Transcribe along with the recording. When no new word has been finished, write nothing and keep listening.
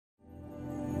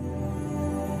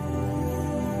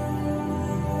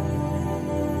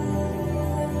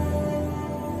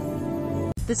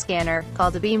The scanner,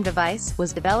 called a beam device,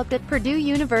 was developed at Purdue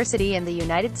University in the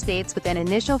United States with an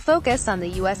initial focus on the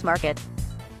U.S. market.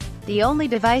 The only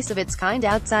device of its kind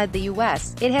outside the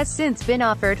U.S., it has since been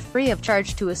offered free of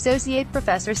charge to Associate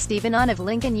Professor Stephen On of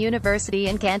Lincoln University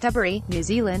in Canterbury, New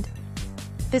Zealand.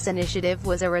 This initiative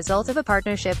was a result of a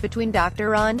partnership between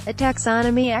Dr. On, a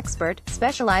taxonomy expert,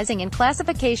 specializing in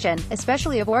classification,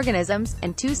 especially of organisms,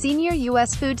 and two senior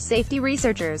U.S. food safety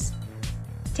researchers.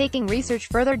 Taking research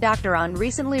further, Dr. On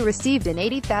recently received an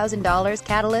 $80,000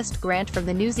 Catalyst grant from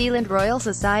the New Zealand Royal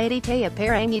Society Te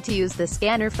Parangi to use the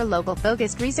scanner for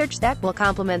local-focused research that will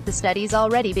complement the studies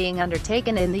already being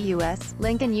undertaken in the U.S.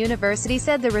 Lincoln University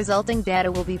said the resulting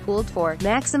data will be pooled for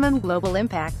maximum global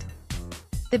impact.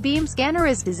 The beam scanner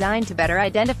is designed to better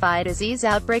identify disease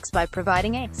outbreaks by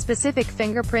providing a specific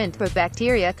fingerprint of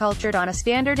bacteria cultured on a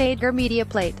standard agar media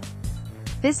plate.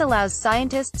 This allows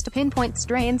scientists to pinpoint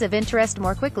strains of interest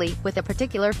more quickly, with a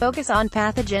particular focus on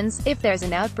pathogens. If there's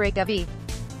an outbreak of E.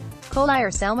 coli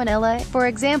or Salmonella, for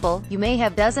example, you may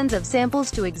have dozens of samples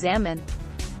to examine.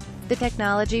 The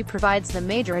technology provides the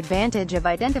major advantage of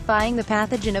identifying the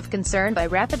pathogen of concern by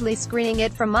rapidly screening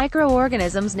it from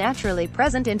microorganisms naturally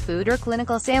present in food or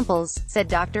clinical samples, said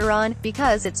Dr. On.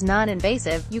 Because it's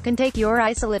non-invasive, you can take your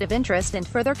isolate of interest and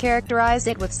further characterize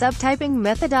it with subtyping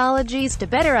methodologies to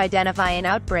better identify an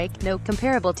outbreak. No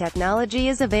comparable technology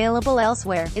is available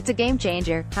elsewhere. It's a game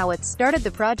changer. How it started.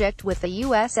 The project with the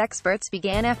U.S. experts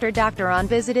began after Dr. On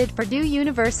visited Purdue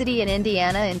University in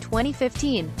Indiana in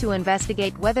 2015, to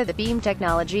investigate whether the beam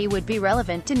technology would be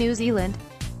relevant to New Zealand.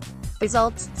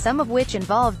 Results, some of which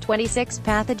involved 26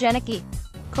 pathogenic E.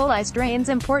 coli strains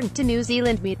important to New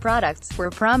Zealand meat products,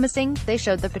 were promising. They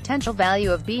showed the potential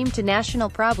value of beam to national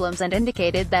problems and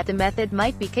indicated that the method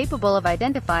might be capable of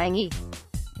identifying E.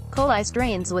 coli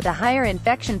strains with a higher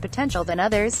infection potential than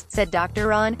others, said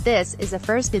Dr. On. This is a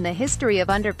first in the history of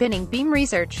underpinning beam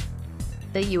research.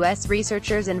 The U.S.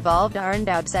 researchers involved are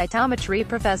endowed cytometry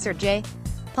Professor J.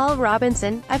 Paul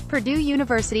Robinson, of Purdue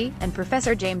University, and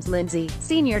Professor James Lindsay,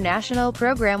 Senior National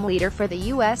Program Leader for the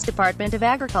U.S. Department of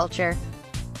Agriculture.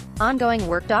 Ongoing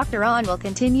work. Dr. On will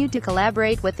continue to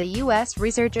collaborate with the U.S.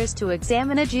 researchers to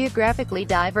examine a geographically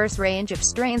diverse range of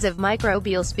strains of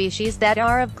microbial species that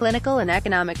are of clinical and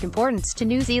economic importance to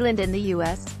New Zealand and the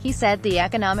U.S. He said the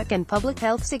economic and public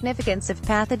health significance of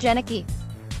pathogenic E.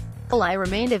 coli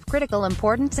remained of critical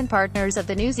importance, and partners of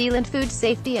the New Zealand Food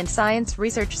Safety and Science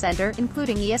Research Centre,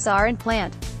 including ESR and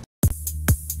Plant